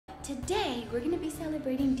Today, we're gonna be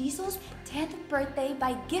celebrating Diesel's 10th birthday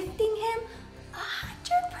by gifting him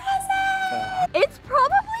 100 presents! It's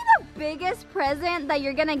probably the biggest present that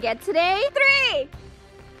you're gonna get today. 3!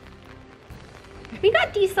 We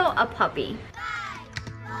got Diesel a puppy. 5,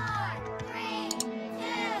 4, 3, 2.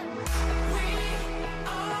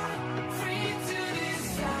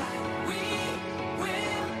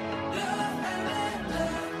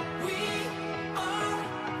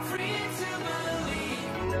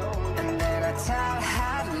 Taught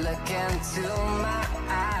how to look into my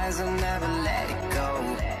eyes and never let it go.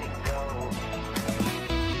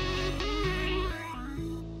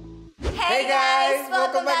 Hey guys,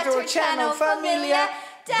 welcome back to our channel, Familia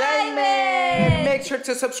Diamond. Make sure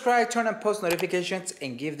to subscribe, turn on post notifications,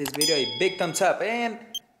 and give this video a big thumbs up. And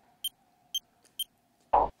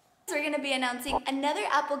we're gonna be announcing another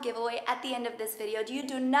Apple giveaway at the end of this video. You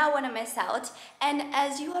do not want to miss out. And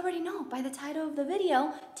as you already know by the title of the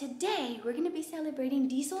video, today we're gonna be celebrating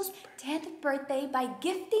Diesel's 10th birthday by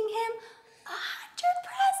gifting him 100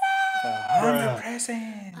 presents.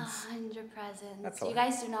 100 presents. You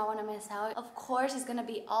guys do not want to miss out. Of course, it's gonna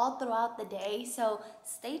be all throughout the day, so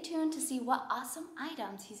stay tuned to see what awesome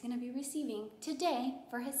items he's gonna be receiving today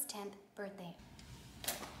for his 10th birthday.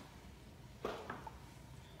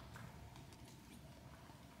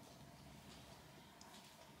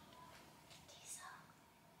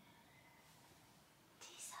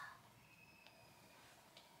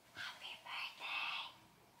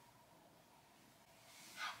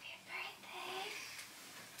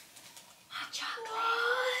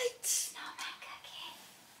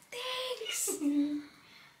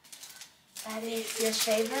 That is your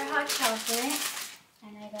favorite hot chocolate,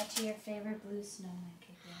 and I got you your favorite blue snowman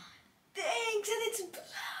cookie. Thanks, and it's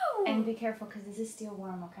blue! And be careful, because this is still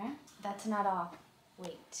warm, okay? That's not all.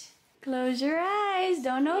 Wait. Close your eyes,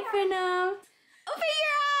 don't open them. Open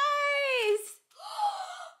your eyes!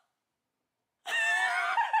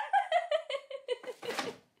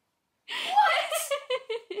 What?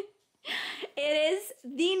 It is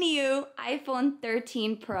the new iPhone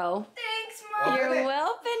 13 Pro. Thanks, Mom! You're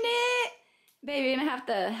welcome it. Babe, you're gonna have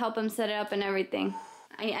to help him set it up and everything.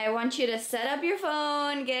 I want you to set up your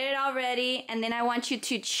phone, get it all ready, and then I want you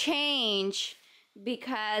to change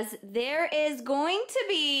because there is going to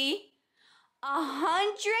be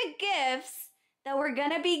 100 gifts that we're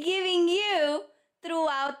gonna be giving you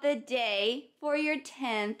throughout the day for your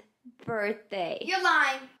 10th birthday. You're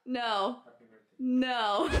lying. No.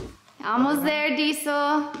 No. Almost there,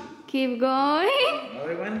 Diesel. Keep going.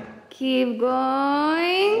 another one. Keep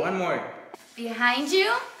going. One more. Behind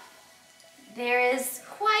you, there is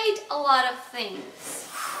quite a lot of things.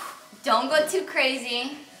 Don't go too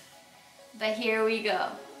crazy, but here we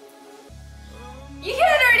go. You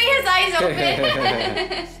can already his eyes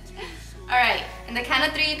open. All right, in the count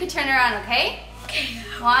of 3, you can turn around, okay? Okay.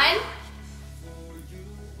 1,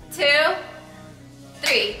 2,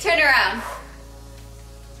 3. Turn around.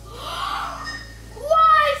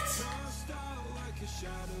 What?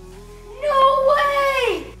 No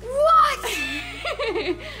way! What?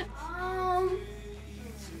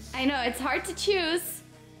 I know, it's hard to choose.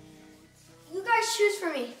 You guys choose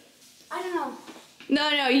for me. I don't know.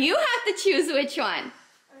 No, you have to choose which one.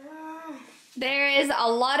 There is a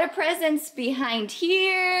lot of presents behind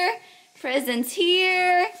here, presents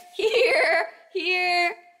here,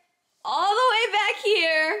 here, all the way back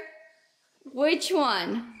here. Which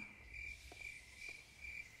one?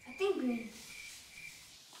 I think green.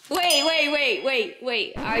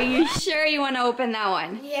 Wait. Are you sure you want to open that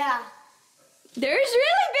one? Yeah. There's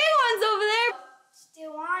really big ones over there.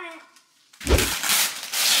 Still want it.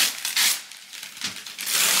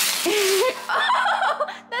 Oh,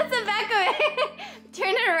 that's the back of it.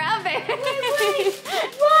 Turn it around, babe. Wait.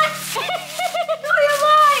 What? No, you're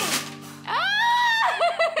lying. Ah!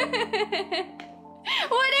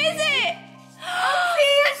 What is it? A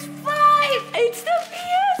PS5. It's the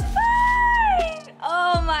PS5.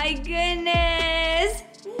 Oh my goodness.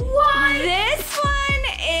 What? This one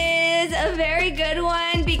is a very good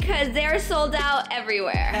one because they're sold out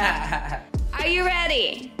everywhere. Are you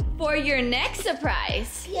ready for your next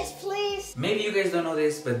surprise? Yes, please. Maybe you guys don't know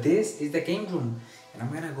this, but this is the game room. And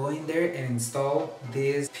I'm gonna go in there and install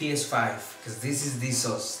this PS5 because this is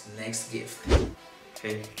Diesel's next gift.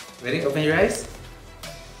 Okay, ready? Open your eyes.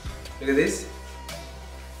 Look at this.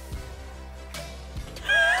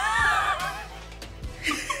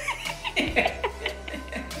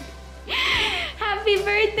 Happy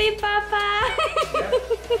birthday, Papa!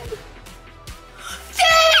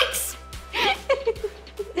 Thanks!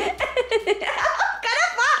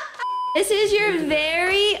 This is your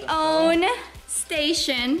very own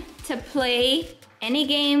station to play any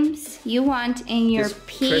games you want in your Just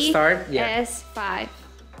press start, yeah. PS5.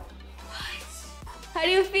 How do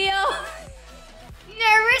you feel?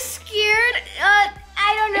 Nervous, scared.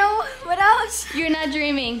 I don't know what else. You're not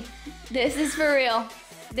dreaming. This is for real.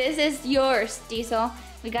 This is yours, Diesel.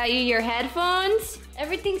 We got you your headphones.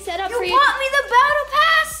 Everything's set up for you. You bought me the battle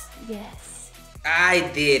pass? Yes. I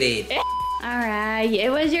did it. Alright, it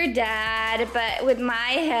was your dad, but with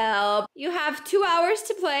my help. You have 2 hours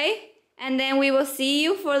to play, and then we will see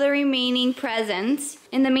you for the remaining presents.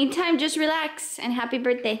 In the meantime, just relax, and happy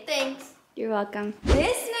birthday. Thanks. You're welcome.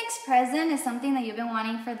 This next present is something that you've been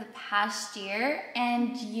wanting for the past year,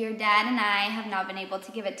 and your dad and I have not been able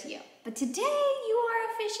to give it to you. But today, you are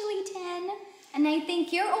officially 10, and I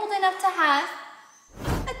think you're old enough to have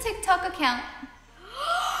a TikTok account.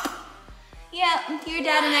 Yeah, your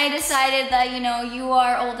dad and I decided that, you know, you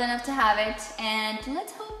are old enough to have it, and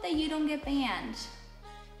let's hope that you don't get banned.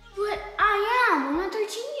 But I am. I'm not 13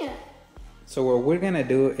 yet. So what we're gonna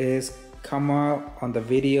do is come out on the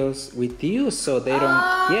videos with you so they don't,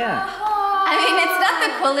 yeah. I mean, it's not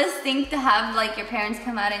the coolest thing to have, like, your parents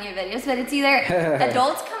come out in your videos, but it's either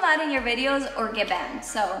adults come out in your videos or get banned,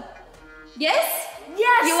 so. Yes?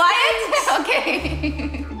 Yes. You want it?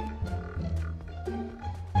 Okay.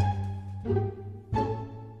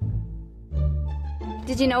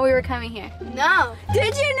 Did you know we were coming here? No.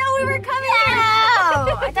 Did you know we were coming here?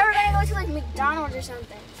 No. I thought we were gonna go to like McDonald's or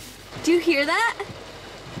something. Do you hear that?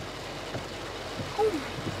 Oh.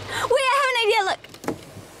 Wait, I have an idea, look.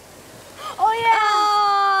 Oh yeah.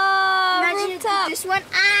 Oh, Imagine rooftop. this one.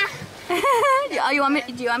 Do you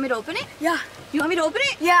want me to open it? Yeah. You want me to open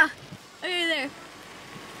it? Yeah. Okay, there.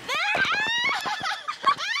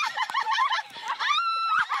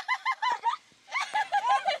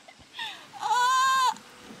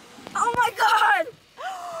 Oh my God.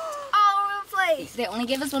 All over the place. They only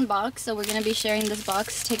gave us one box, so we're gonna be sharing this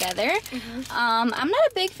box together. I'm not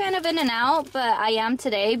a big fan of In-N-Out, but I am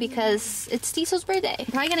today because it's Diesel's birthday. I'm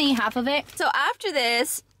probably gonna eat half of it. So after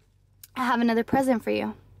this, I have another present for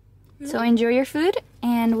you. So enjoy your food,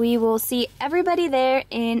 and we will see everybody there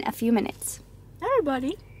in a few minutes.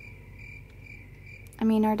 Everybody. I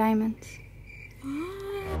mean our diamonds.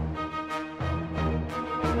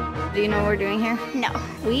 Do you know what we're doing here? No.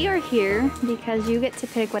 We are here because you get to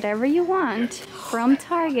pick whatever you want from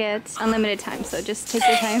Target. Unlimited time, so just take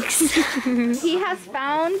your time. He has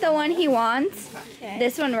found the one he wants. Okay.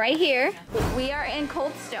 This one right here. We are in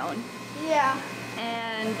Cold Stone. Yeah.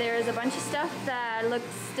 And there is a bunch of stuff that looks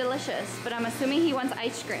delicious, but I'm assuming he wants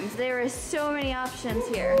ice creams. There is so many options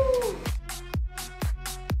here.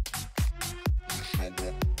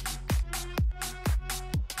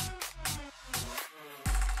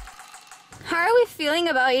 How are we feeling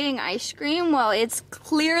about eating ice cream while it's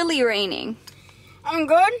clearly raining? I'm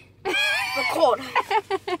good, but cold.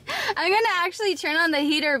 I'm gonna actually turn on the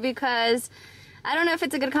heater because I don't know if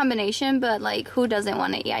it's a good combination, but like, who doesn't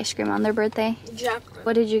want to eat ice cream on their birthday? Exactly.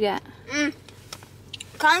 What did you get?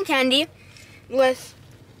 Cotton candy with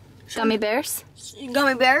Gummy bears?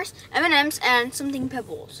 gummy bears, M&Ms, and something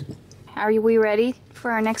pebbles. Are we ready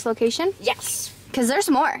for our next location? Yes. Because there's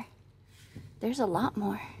more. There's a lot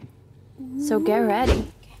more. So get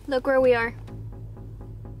ready. Look where we are.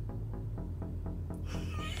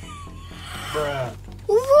 Bruh.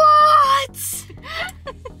 What?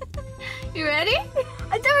 You ready? I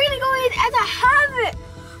thought we were gonna go in as a habit.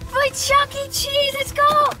 For Chuck E. Cheese, let's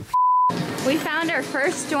go. We found our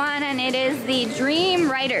first one, and it is the Dream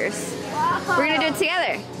Riders. Wow. We're gonna do it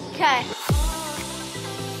together. Okay.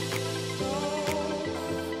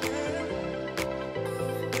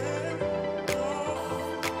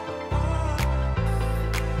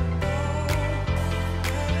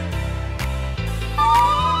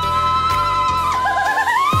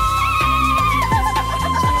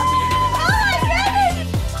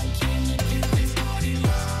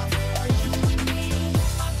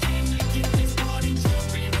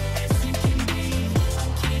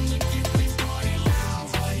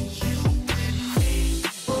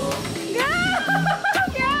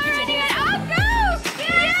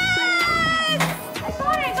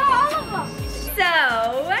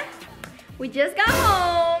 We just got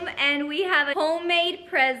home and we have a homemade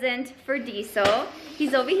present for Diesel.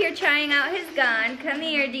 He's over here trying out his gun. Come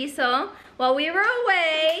here, Diesel. While we were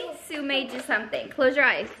away, Sue made you something. Close your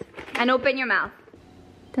eyes and open your mouth.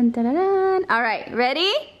 Dun, dun, dun, dun. All right,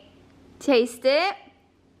 ready? Taste it.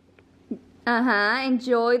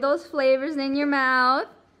 Enjoy those flavors in your mouth.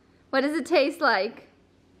 What does it taste like?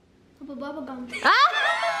 Bubble gum. Ah!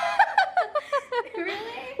 Really?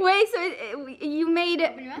 Wait, so you made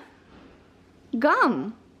it. Open your mouth.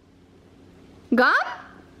 Gum. Gum?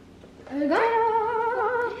 Gum?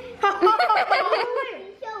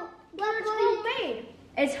 It's homemade.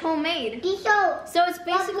 It's homemade. So So it's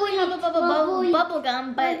basically bubble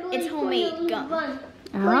gum, but it's homemade gum.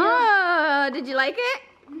 Oh, did you like it?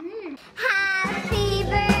 Happy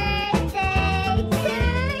birthday to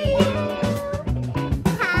you.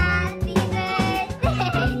 Happy birthday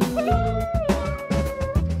to you.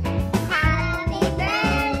 Happy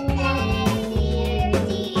birthday, dear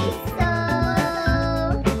Diesel.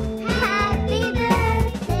 Happy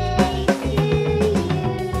birthday to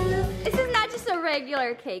you. This is not just a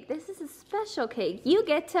regular cake. This is a special cake. You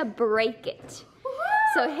get to break it.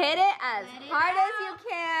 So hit it as hard as you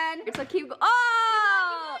can. So keep going.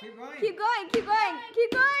 Oh! Keep going. Keep going, keep going,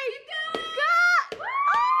 keep going. Go!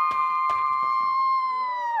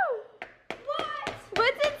 Oh!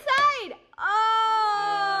 What's inside? Oh!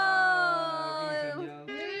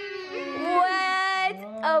 What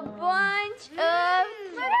a bunch of...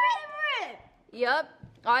 Yup.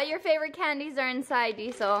 All your favorite candies are inside,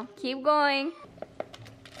 Diesel. Keep going.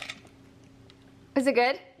 Is it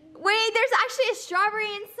good? Wait, there's actually a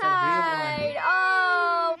strawberry inside.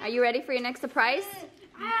 Oh. Are you ready for your next surprise?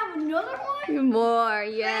 I have another one? More,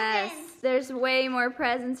 yes. There's way more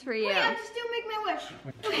presents for you. I have to still make my wish.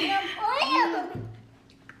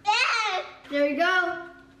 There we go.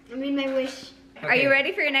 I made my wish. Are you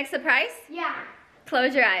ready for your next surprise? Yeah.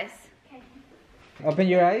 Close your eyes. Open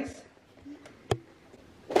your eyes.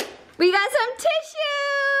 We got some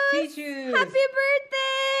tissues. Tissues. Happy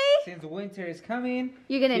birthday. Since winter is coming.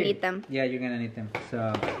 You're gonna Here. need them. Yeah, you're gonna need them.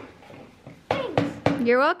 So.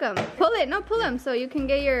 You're welcome. Pull it. No, pull them so you can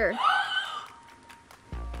get your...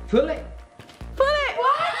 Pull it. Pull it.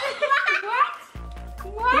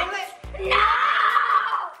 What? No!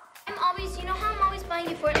 I'm always, you know how I'm always buying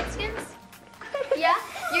you Fortnite skins? Yeah?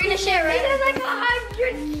 You're gonna share, right? This is like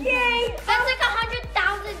 100K. That's like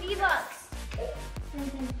 100,000 V-Bucks.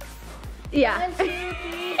 Yeah. 1, 2,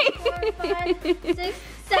 3, 4, 5, 6,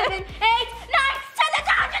 7, 8, 9, 10, that's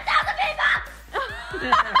 100,000 V-Bucks!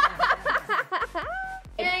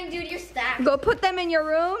 Dang, dude, you're stacked. Go put them in your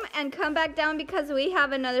room and come back down because we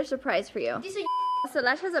have another surprise for you. These are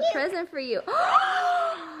Solange has a present for you.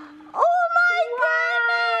 Oh my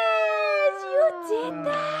goodness! You did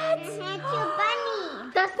that!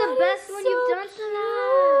 That's the best one you've done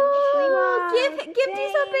Give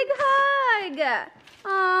Diesel a big hug.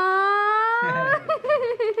 Aww.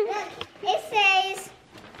 It says,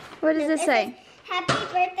 What does it say? Happy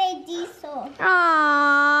birthday, Diesel.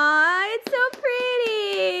 Aww, it's so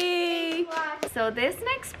pretty. So this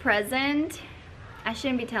next present, I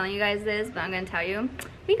shouldn't be telling you guys this, but I'm gonna tell you.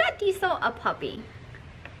 We got Diesel a puppy.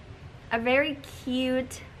 A very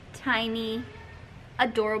cute, tiny,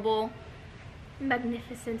 adorable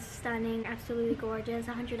Magnificent, stunning, absolutely gorgeous,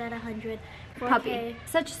 100 out of 100. 4K. puppy.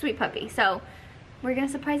 Such a sweet puppy. So we're gonna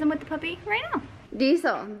surprise him with the puppy right now.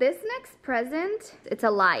 Diesel, this next present, it's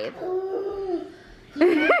alive. No.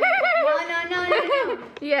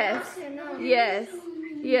 Yes. Yes.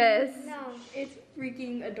 Yes. No, it's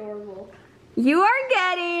freaking adorable. You are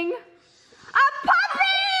getting a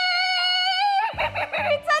puppy!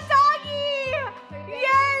 It's a doggy!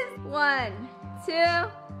 Yes! 1, 2,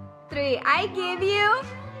 3. I give you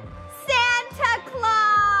Santa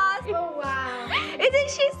Claus! Oh, wow. Isn't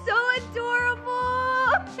she so adorable?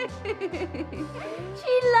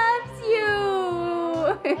 She loves you!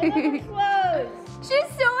 Close. She's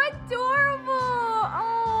so adorable!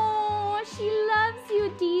 Oh, she loves you,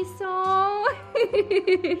 Diesel.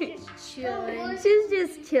 Chilling. She's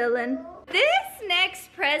just chilling. This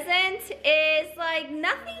next present is like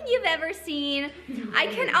nothing you've ever seen. I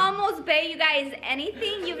can almost bet you guys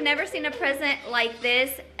anything. You've never seen a present like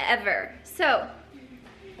this ever. So,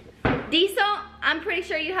 Diesel, I'm pretty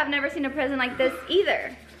sure you have never seen a present like this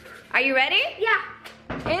either. Are you ready? Yeah.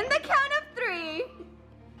 In the count of 3,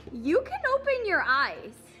 you can open your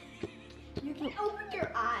eyes. You can open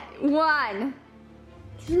your eyes. 1,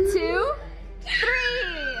 2, 3.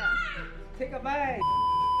 Take a bite.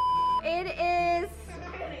 It is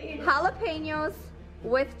jalapenos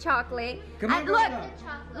with chocolate. Come on, And come look,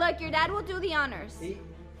 on. look, your dad will do the honors. See?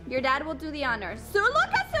 Your dad will do the honors. So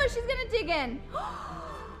look at Sue, she's gonna dig in.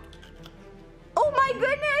 Oh my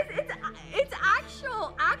goodness, it's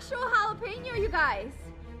actual jalapeno, you guys.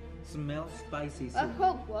 Smells spicy.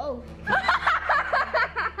 Oh, whoa.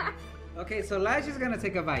 Okay, so Lash is gonna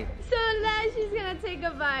take a bite. So now she's gonna take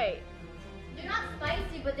a bite. They're not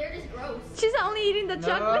spicy, but they're just gross. She's only eating the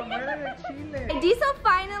chocolate. Chile. Diesel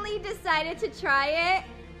finally decided to try it.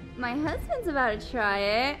 My husband's about to try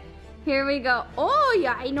it. Here we go. Oh,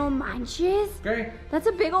 yeah, I know manches. Okay. That's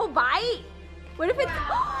a big old bite. What if it's...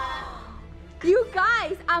 You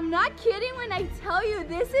guys, I'm not kidding when I tell you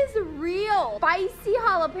this is real. Spicy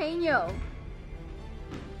jalapeno.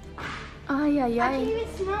 Ay, ay, I can't ay. even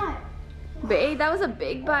smell it. Babe, that was a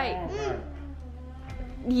big bite.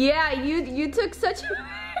 Yeah, you took such a...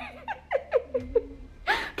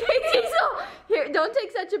 Okay, Diesel. Here, don't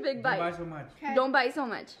take such a big Don't bite. buy so much. Don't bite so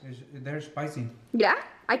much. They're spicy. Yeah,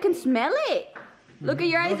 I can smell it. Look at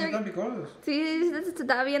your eyes. Don't be close. Sí, se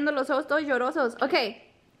está viendo los ojos todos llorosos. Okay,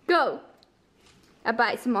 go. A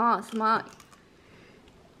bite, small. Diesel!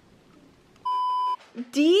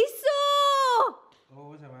 Oh,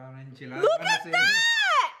 what's about enchiladas? Look at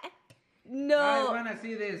that! No. I wanna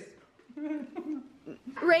see this.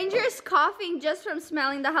 Ranger's coughing just from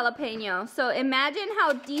smelling the jalapeno. So imagine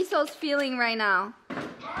how Diesel's feeling right now.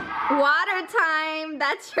 Water time,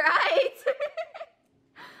 that's right.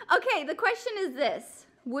 Okay, the question is this.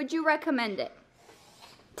 Would you recommend it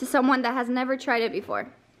to someone that has never tried it before?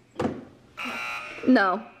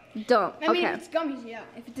 No, don't. I mean, Okay. if it's gummies, yeah.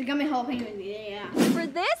 If it's a gummy jalapeno, yeah. For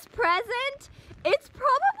this present, it's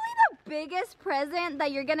probably the biggest present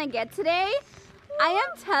that you're gonna get today. I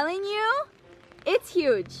am telling you, it's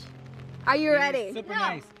huge. Are you ready? Super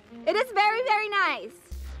nice. It is very, very nice.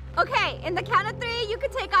 Okay, in the count of 3, you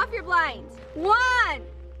can take off your blinds. 1,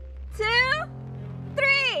 2,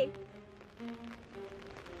 3.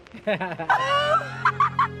 Oh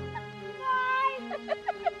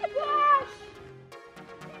gosh.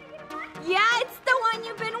 Yeah, it's the one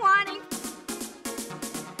you've been wanting.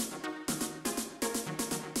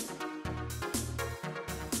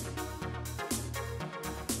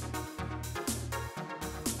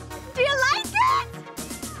 Do you like it?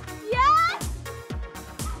 Yes?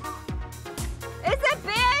 Is it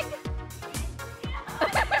big?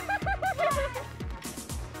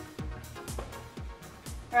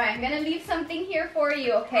 Alright, I'm gonna leave something here for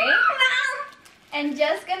you, okay? And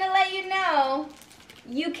just gonna let you know,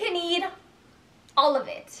 you can eat all of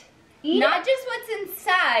it. Not just what's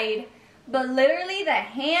inside, but literally the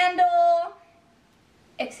handle,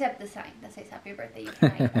 except the sign that says happy birthday. You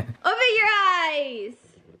can eat. Open your eyes!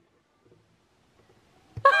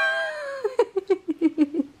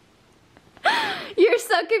 You're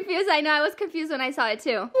so confused. I know, I was confused when I saw it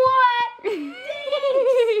too. What?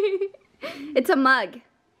 It's a mug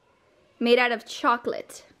made out of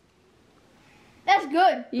chocolate. That's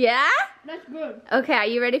good. Yeah? That's good. Okay, are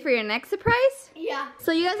you ready for your next surprise? Yeah.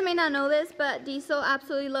 So you guys may not know this, but Diesel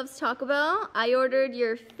absolutely loves Taco Bell. I ordered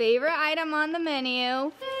your favorite item on the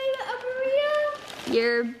menu. Hey, a burrito.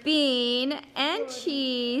 Your bean and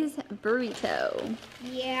cheese burrito.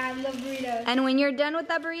 Yeah, I love burritos. And when you're done with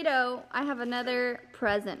that burrito, I have another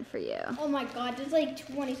present for you. Oh my god, there's like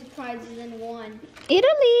 20 surprises in one.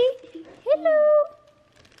 Italy! Hello!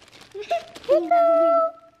 Hello!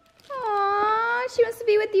 Aww, she wants to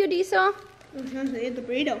be with you, Diesel. She wants to eat the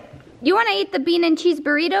burrito. You want to eat the bean and cheese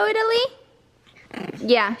burrito, Italy?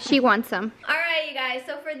 Yeah, she wants some. Alright, you guys,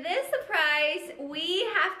 so for this surprise, we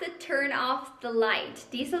have to turn off the light.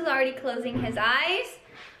 Diesel's already closing his eyes,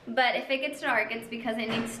 but if it gets dark, it's because it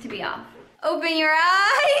needs to be off. Open your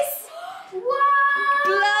eyes! Wow!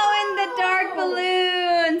 Glow-in-the-dark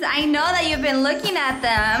balloons! I know that you've been looking at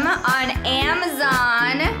them on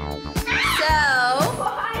Amazon. So,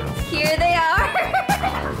 here they are.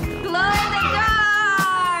 Glow-in-the-dark!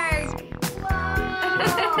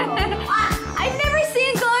 I've never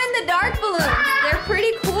seen glow-in-the-dark balloons. They're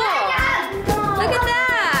pretty cool. Look at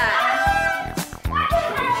that.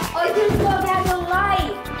 Oh, just go back the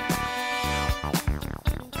light.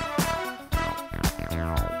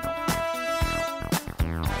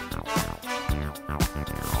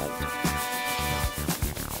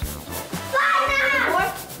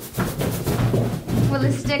 Will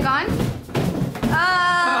it stick on?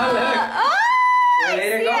 Oh,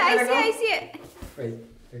 I see it. Wait.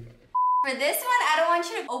 For this one, I don't want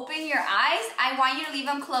you to open your eyes. I want you to leave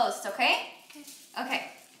them closed, okay?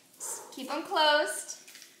 Okay. Just keep them closed.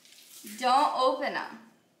 Don't open them.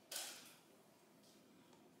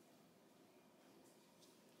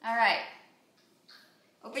 All right.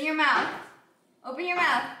 Open your mouth. Open your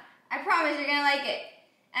mouth. I promise you're gonna like it.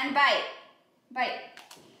 And bite. Bite.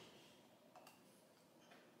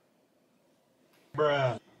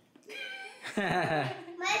 Bruh.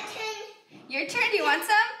 My turn. Your turn. Do you want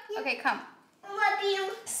some? Okay, come. I love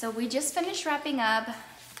you. So we just finished wrapping up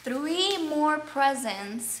 3 more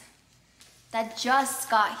presents that just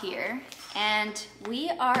got here. And we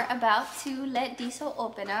are about to let Diesel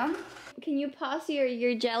open them. Can you pause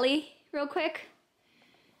your jelly real quick?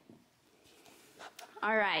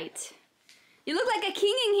 All right. You look like a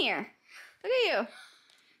king in here. Look at you.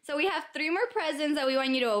 So we have 3 more presents that we want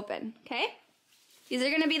you to open, okay? These are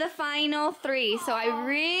gonna be the final 3, so I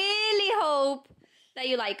really hope that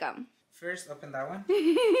you like them. First, open that one.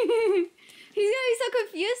 He's gonna be so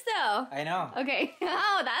confused though. I know. Okay.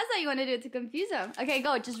 Oh, that's how you want to do it, to confuse him. Okay,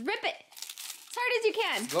 go. Just rip it as hard as you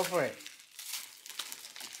can. Go for it.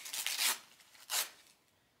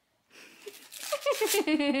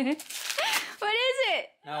 What is it?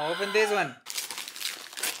 Now open this one.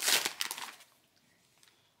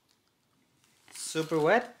 Super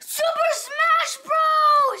wet? Super Smash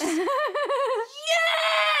Bros!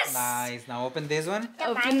 Yes! Nice. Now open this one.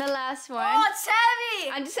 Open the last one. Oh, it's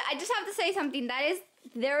heavy! I just have to say something. That is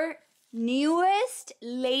their newest,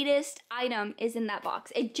 latest item is in that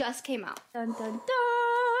box. It just came out. Dun dun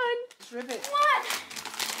dun. Let's rip it. What?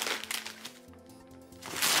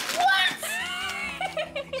 What?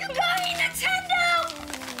 You got me Nintendo!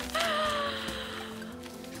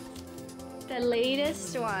 The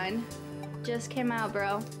latest one just came out,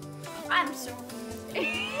 bro. I'm so...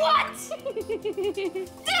 What?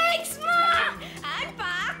 Thanks, Mom!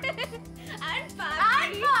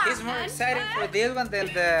 He's more excited for this one than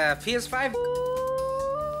the PS5.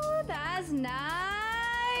 Ooh, that's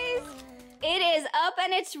nice. It is up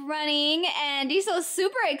and it's running, and he's so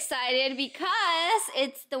super excited because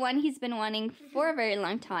it's the one he's been wanting for a very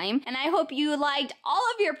long time. And I hope you liked all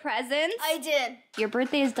of your presents. I did. Your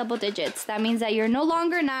birthday is double digits. That means that you're no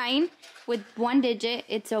longer 9 with 1 digit.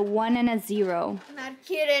 It's a 1 and a 0. I'm not a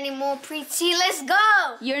kid anymore, preteen. Let's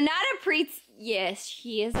go! You're not a preteen. Yes,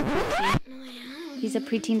 he is a preteen. He's a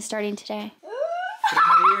preteen starting today.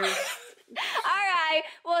 Alright,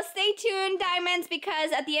 well stay tuned, Diamonds,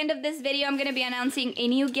 because at the end of this video I'm going to be announcing a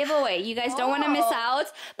new giveaway. You guys don't want to miss out.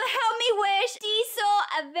 But help me wish Diesel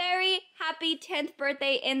a very happy 10th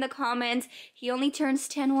birthday in the comments. He only turns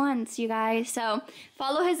 10 once, you guys. So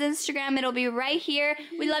follow his Instagram. It'll be right here.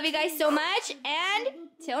 We love you guys so much, and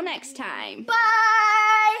till next time.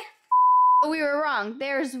 Bye! We were wrong.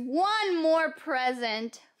 There's one more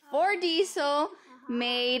present for Diesel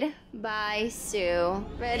made by Sue.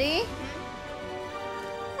 Ready?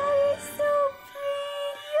 That is so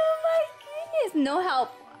pretty. Oh my goodness. No help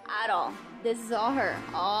at all. This is all her.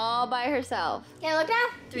 All by herself. Can I look down?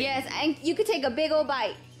 3. Yes, and you could take a big old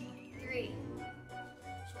bite. 3,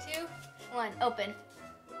 2, 1. Open.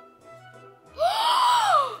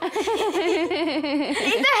 Eat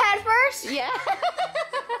the head first? Yeah.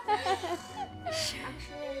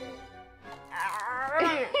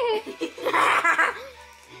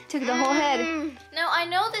 Took the whole head. No, I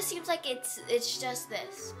know this seems like it's just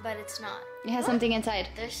this, but it's not. It has something inside.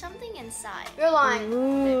 There's something inside. You're lying.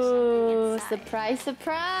 Ooh, inside. surprise,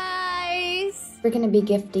 surprise. We're going to be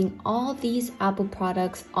gifting all these Apple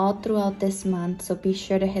products all throughout this month, so be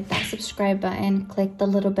sure to hit that subscribe button, click the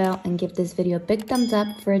little bell, and give this video a big thumbs up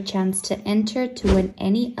for a chance to enter to win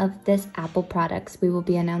any of this Apple products. We will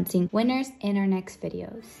be announcing winners in our next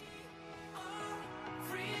videos.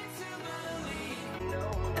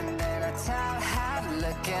 Tell her to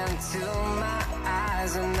look into my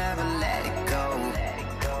eyes and never let it